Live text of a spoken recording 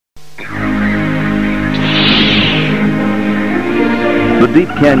deep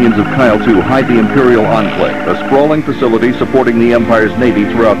canyons of Kile II hide the Imperial Enclave, a sprawling facility supporting the Empire's navy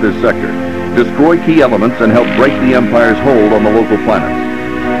throughout this sector. Destroy key elements and help break the Empire's hold on the local planets.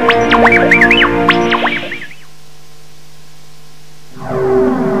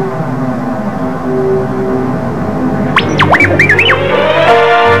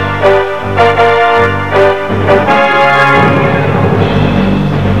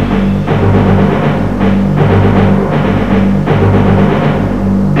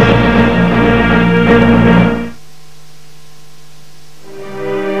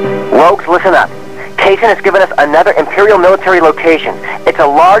 Rogues, listen up. Kaizen has given us another Imperial military location. It's a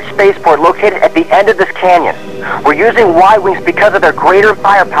large spaceport located at the end of this canyon. We're using Y-wings because of their greater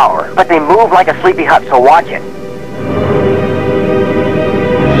firepower, but they move like a sleepy hut, so watch it.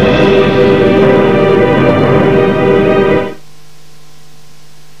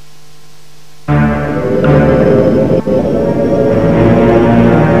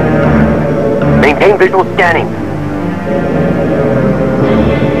 Maintain visual scanning.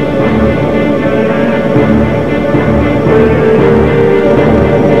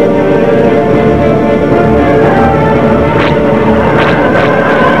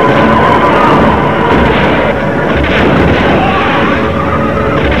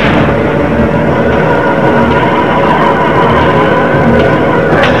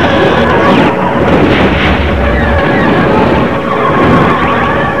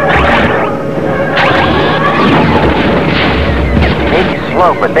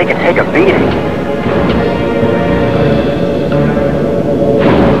 But they can take a beating.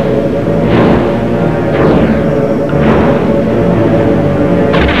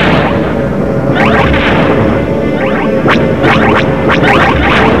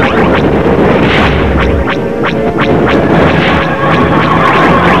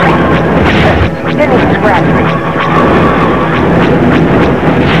 Didn't even scratch me.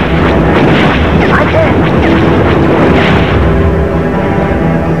 I did.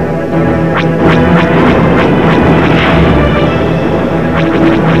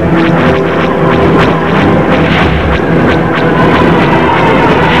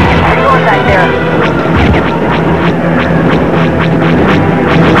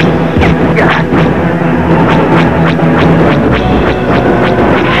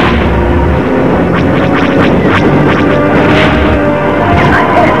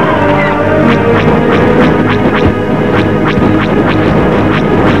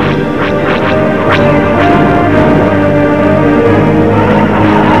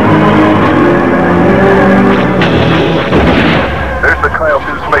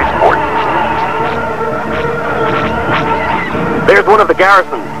 There's one of the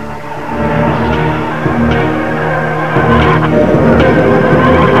garrisons.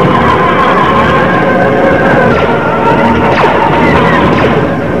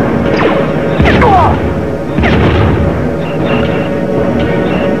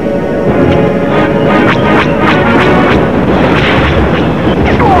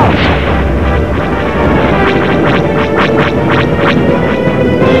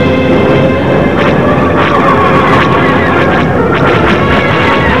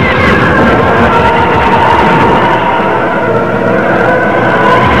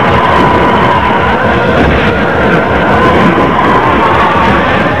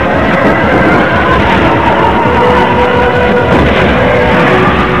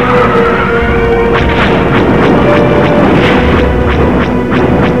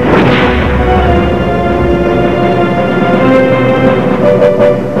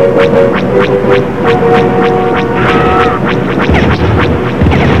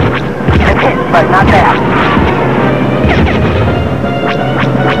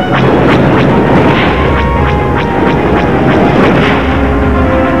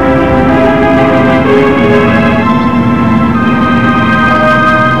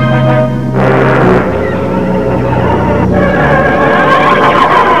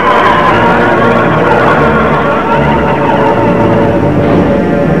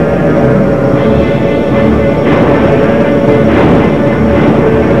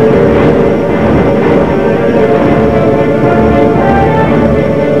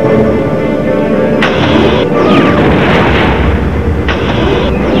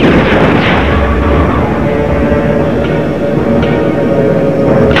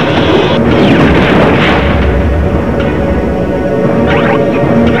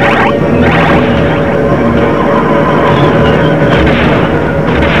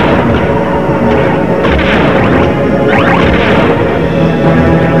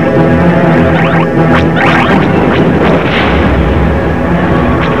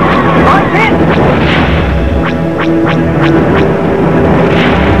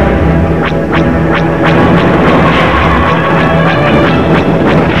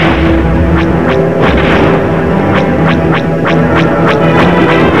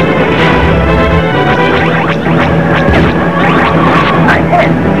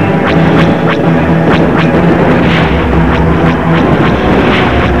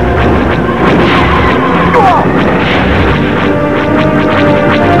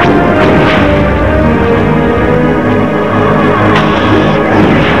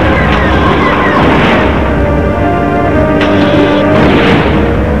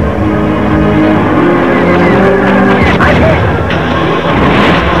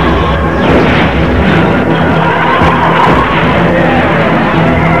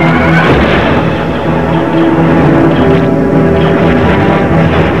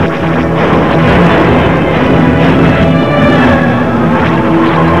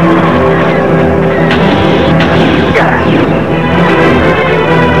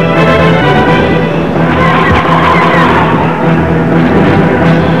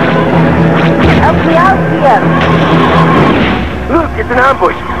 It's an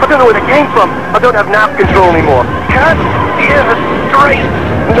ambush. I don't know where they came from. I don't have nav control anymore. Can't steer straight.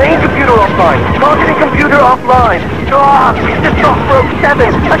 Main computer offline. Targeting computer offline. Just off road 7.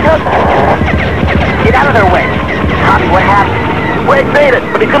 I can't... Get out of there, Wedge. Copy, what happened? Wedge made it,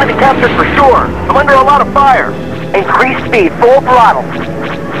 but he's gonna be captured for sure. I'm under a lot of fire. Increase speed, full throttle.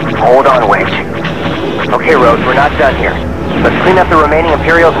 Hold on, Wedge. Okay, Rose, we're not done here. Let's clean up the remaining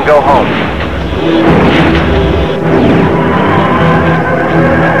Imperials and go home.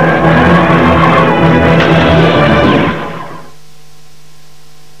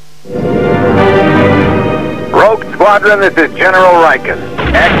 Rogue Squadron, this is General Riken.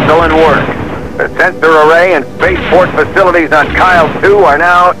 Excellent work. The sensor array and spaceport facilities on Kile II are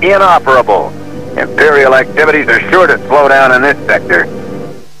now inoperable. Imperial activities are sure to slow down in this sector.